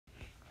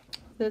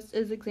This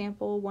is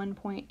example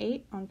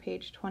 1.8 on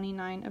page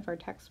 29 of our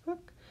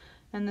textbook,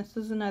 and this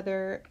is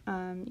another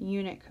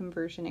unit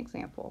conversion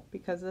example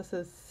because this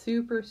is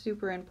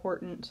super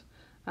important.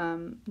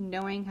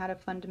 Knowing how to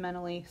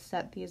fundamentally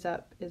set these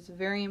up is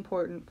very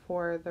important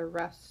for the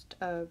rest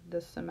of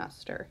the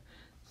semester,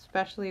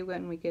 especially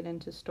when we get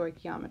into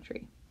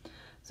stoichiometry.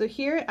 So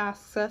here it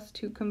asks us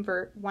to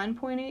convert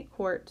 1.8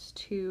 quarts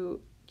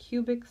to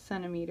cubic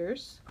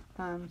centimeters,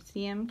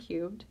 cm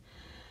cubed,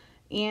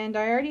 and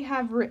I already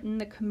have written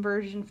the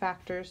conversion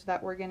factors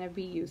that we're going to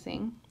be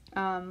using,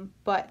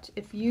 but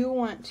if you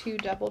want to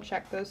double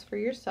check those for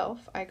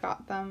yourself, I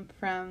got them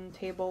from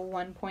table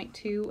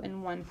 1.2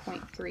 and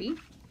 1.3.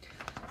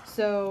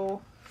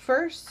 So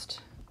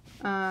first,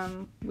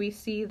 we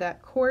see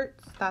that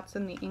quarts, that's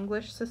in the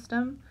English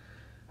system,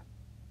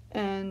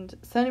 and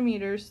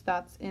centimeters,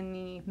 that's in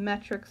the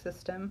metric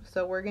system.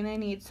 So we're going to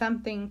need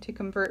something to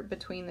convert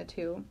between the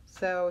two.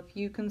 So if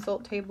you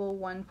consult table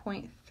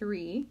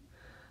 1.3,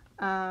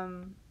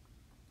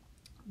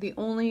 the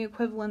only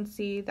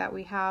equivalency that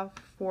we have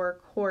for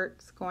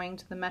quarts going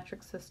to the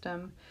metric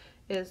system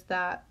is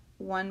that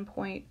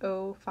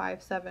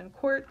 1.057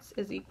 quarts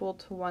is equal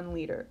to 1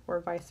 liter, or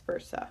vice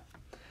versa.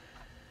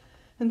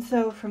 And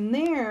so from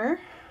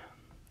there,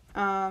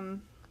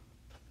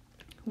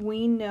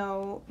 we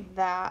know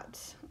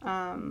that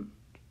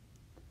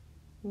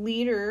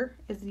liter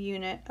is the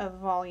unit of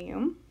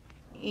volume,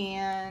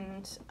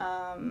 and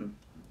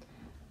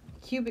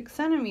cubic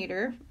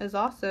centimeter is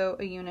also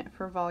a unit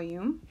for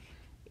volume,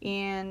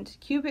 and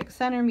cubic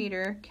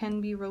centimeter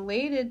can be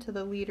related to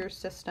the liter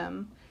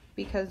system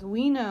because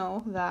we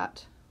know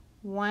that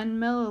 1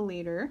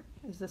 milliliter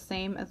is the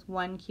same as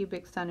 1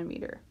 cubic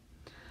centimeter.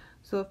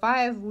 So if I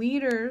have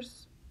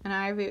liters and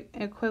I have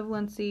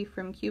equivalency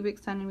from cubic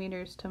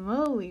centimeters to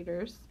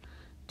milliliters,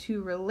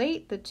 to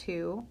relate the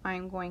two,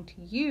 I'm going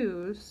to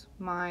use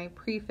my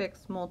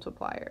prefix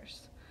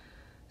multipliers.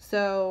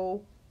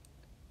 So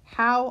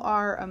how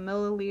are a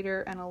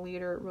milliliter and a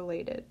liter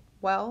related?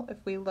 Well, if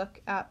we look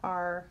at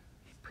our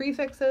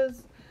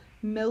prefixes,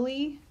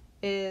 milli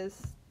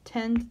is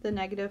 10 to the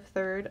negative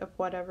third of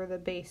whatever the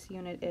base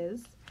unit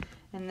is.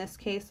 In this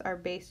case, our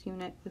base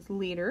unit is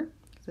liter,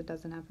 because it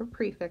doesn't have a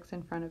prefix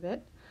in front of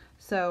it.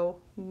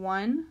 So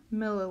 1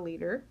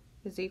 milliliter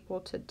is equal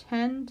to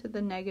 10 to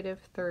the negative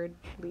third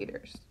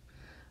liters.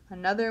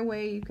 Another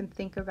way you can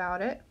think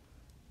about it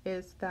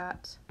is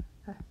that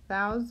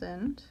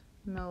 1,000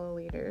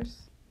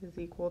 milliliters is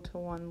equal to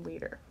 1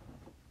 liter.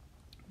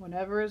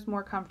 Whatever is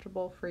more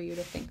comfortable for you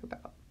to think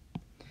about.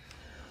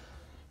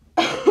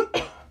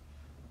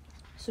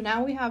 So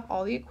now we have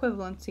all the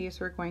equivalencies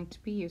we're going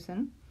to be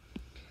using,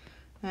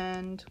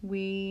 and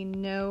we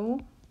know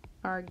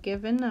our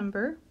given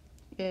number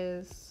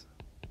is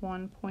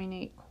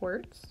 1.8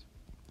 quarts,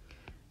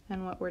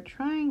 and what we're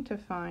trying to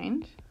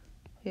find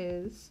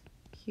is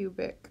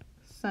cubic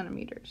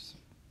centimeters.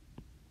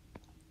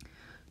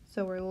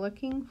 So we're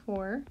looking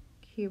for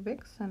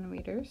cubic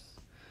centimeters,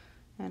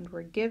 and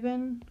we're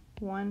given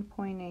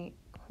 1.8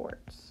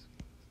 quarts.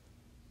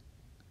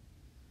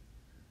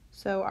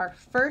 So our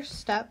first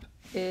step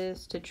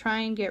is to try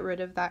and get rid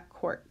of that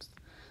quarts.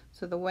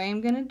 So the way I'm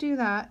going to do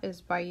that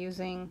is by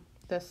using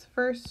this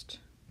first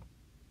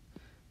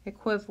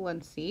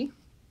equivalency.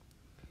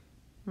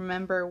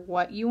 Remember,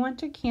 what you want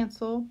to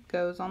cancel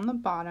goes on the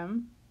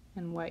bottom,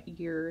 and what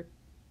you're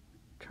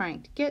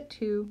trying to get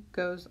to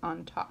goes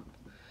on top.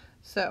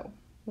 So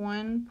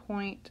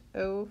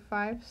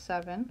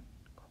 1.057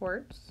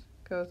 quarts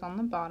goes on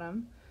the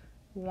bottom,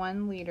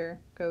 1 liter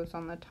goes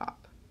on the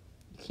top.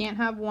 You can't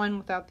have one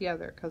without the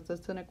other because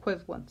it's an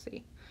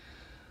equivalency.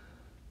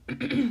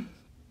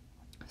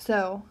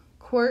 So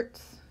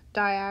quarts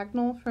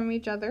diagonal from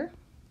each other,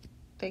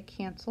 they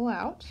cancel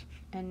out,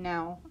 and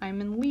now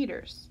I'm in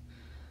liters.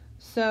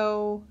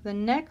 So the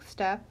next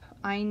step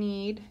I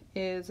need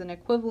is an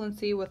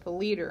equivalency with a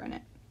liter in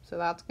it. So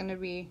that's going to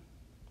be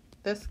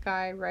this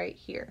guy right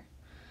here.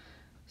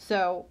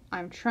 So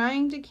I'm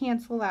trying to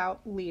cancel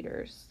out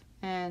liters,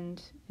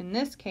 and in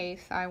this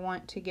case I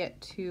want to get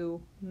to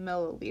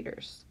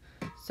milliliters.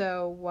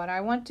 So what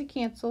I want to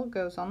cancel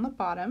goes on the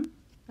bottom,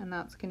 and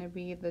that's going to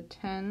be the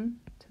 10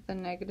 to the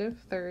negative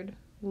third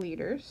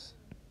liters.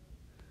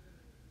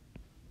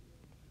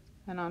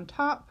 And on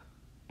top,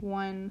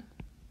 1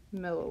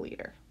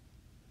 milliliter.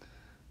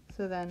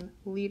 So then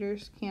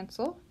liters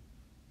cancel.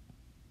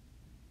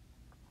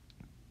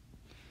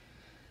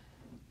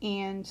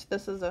 And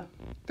this is a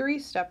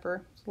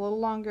 3-stepper. It's a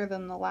little longer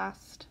than the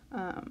last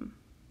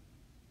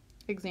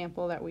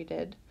example that we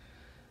did.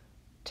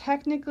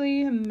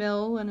 Technically, a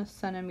mil and a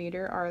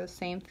centimeter are the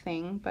same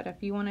thing, but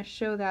if you want to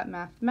show that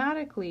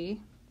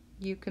mathematically,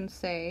 you can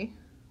say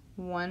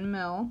 1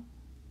 mil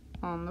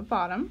on the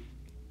bottom,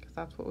 because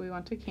that's what we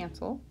want to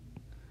cancel,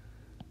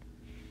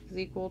 is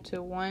equal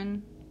to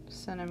 1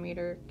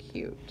 centimeter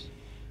cubed.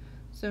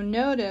 So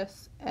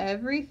notice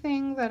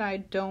everything that I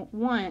don't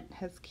want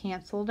has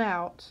canceled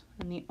out,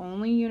 and the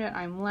only unit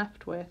I'm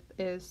left with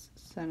is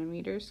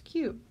centimeters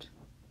cubed,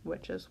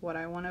 which is what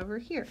I want over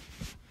here.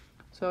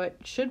 So it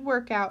should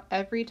work out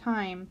every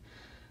time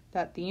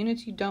that the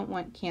units you don't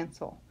want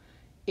cancel.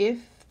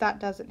 If that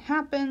doesn't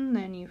happen,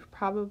 then you've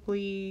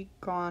probably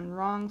gone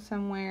wrong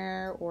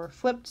somewhere or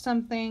flipped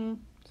something.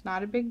 It's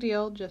not a big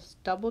deal.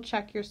 Just double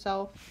check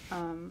yourself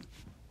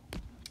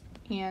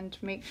and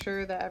make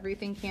sure that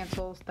everything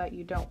cancels that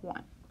you don't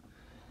want.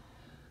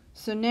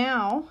 So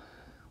now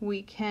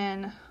we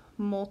can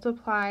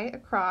multiply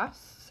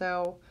across.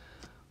 So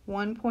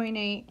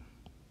 1.8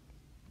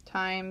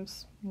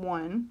 times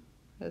 1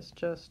 is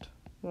just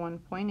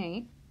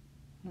 1.8,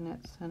 and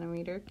it's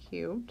centimeter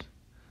cubed.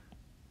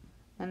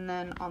 And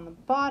then on the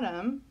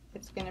bottom,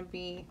 it's going to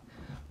be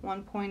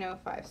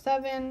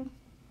 1.057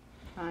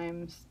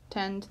 times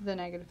 10 to the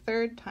negative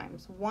third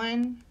times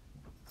 1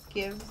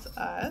 gives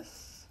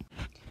us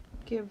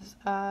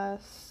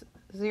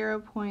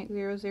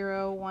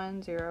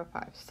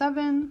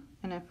 0.001057.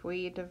 And if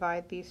we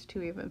divide these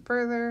two even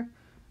further,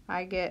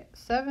 I get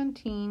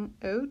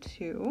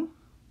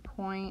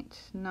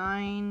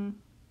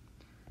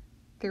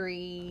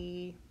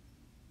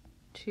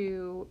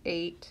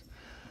 1702.9328.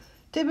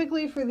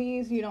 Typically for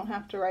these, you don't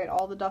have to write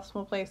all the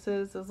decimal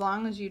places. As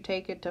long as you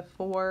take it to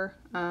 4,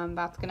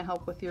 that's going to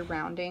help with your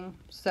rounding.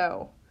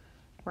 So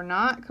we're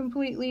not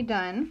completely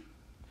done.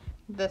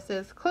 This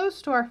is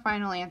close to our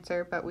final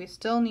answer, but we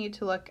still need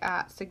to look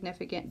at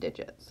significant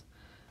digits.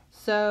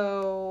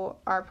 So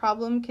our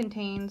problem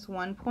contains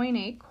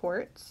 1.8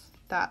 quarts.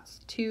 That's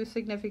 2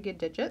 significant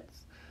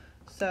digits.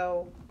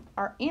 So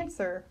our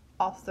answer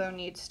also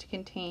needs to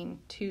contain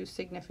 2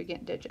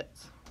 significant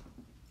digits.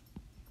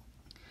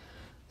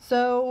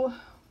 So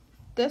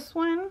this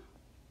one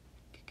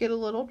could get a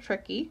little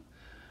tricky.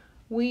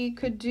 We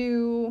could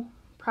do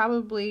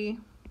probably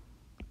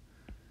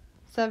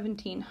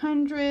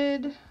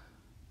 1700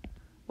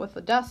 with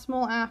a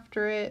decimal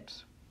after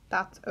it.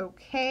 That's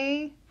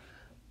okay,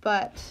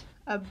 but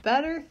a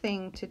better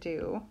thing to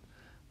do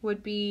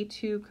would be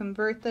to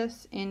convert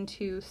this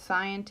into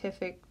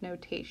scientific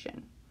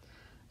notation.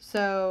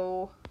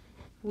 So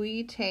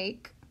we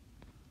take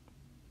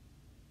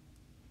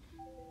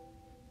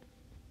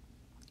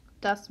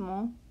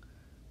decimal,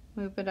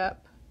 move it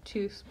up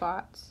 2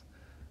 spots,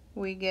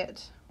 we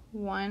get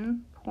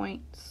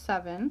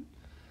 1.7,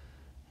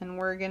 and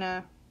we're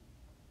gonna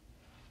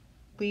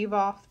leave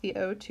off the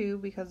 02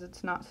 because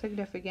it's not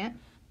significant,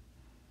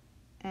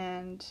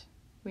 and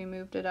we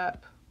moved it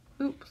up,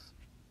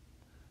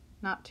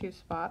 not 2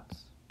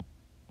 spots,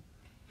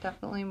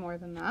 definitely more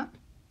than that,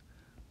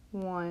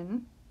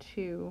 1,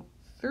 2,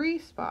 3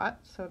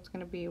 spots, so it's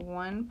going to be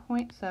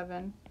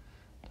 1.7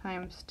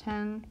 times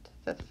 10 to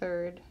the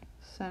third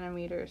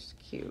centimeters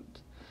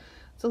cubed.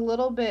 It's a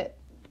little bit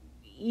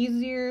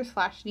easier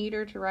 /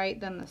 neater to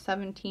write than the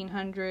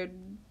 1700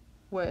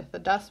 with a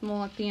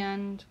decimal at the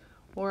end,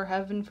 or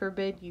heaven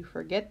forbid you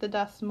forget the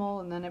decimal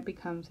and then it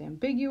becomes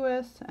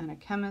ambiguous and a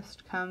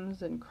chemist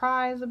comes and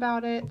cries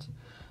about it.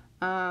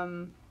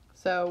 So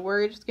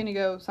we're just going to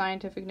go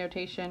scientific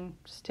notation,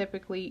 just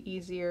typically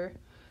easier.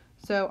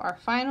 So our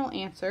final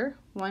answer,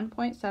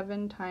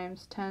 1.7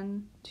 times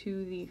 10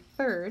 to the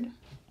third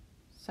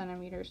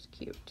centimeters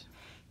cubed.